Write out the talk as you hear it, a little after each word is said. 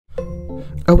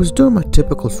I was doing my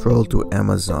typical stroll through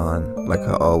Amazon, like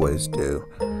I always do,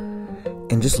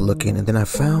 and just looking, and then I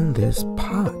found this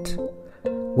pot.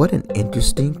 What an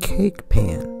interesting cake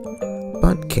pan,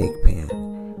 bundt cake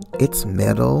pan. It's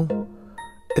metal.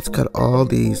 It's got all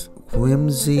these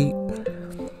whimsy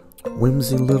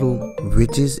little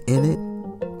ridges in it.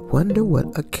 Wonder what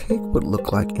a cake would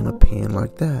look like in a pan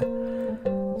like that.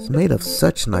 It's made of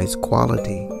such nice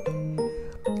quality.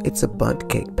 It's a bundt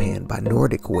cake pan by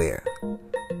Nordic Ware.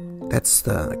 That's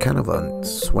the kind of a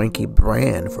swanky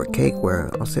brand for cakeware.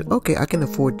 I said, okay, I can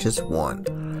afford just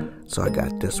one. So I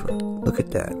got this one. Look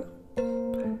at that.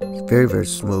 It's very, very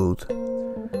smooth.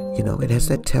 You know, it has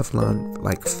that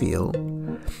Teflon-like feel.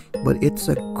 But it's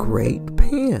a great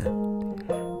pan.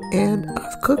 And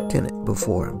I've cooked in it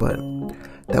before, but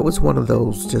that was one of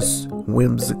those just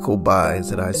whimsical buys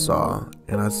that I saw.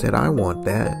 And I said, I want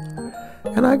that.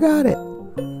 And I got it.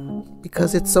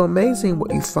 Because it's so amazing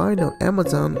what you find on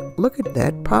Amazon. Look at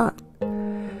that pot.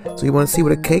 So you want to see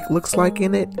what a cake looks like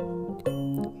in it?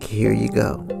 Here you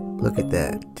go. Look at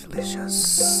that.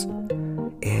 Delicious.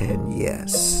 And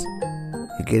yes,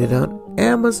 you get it on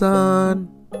Amazon.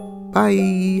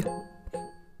 Bye.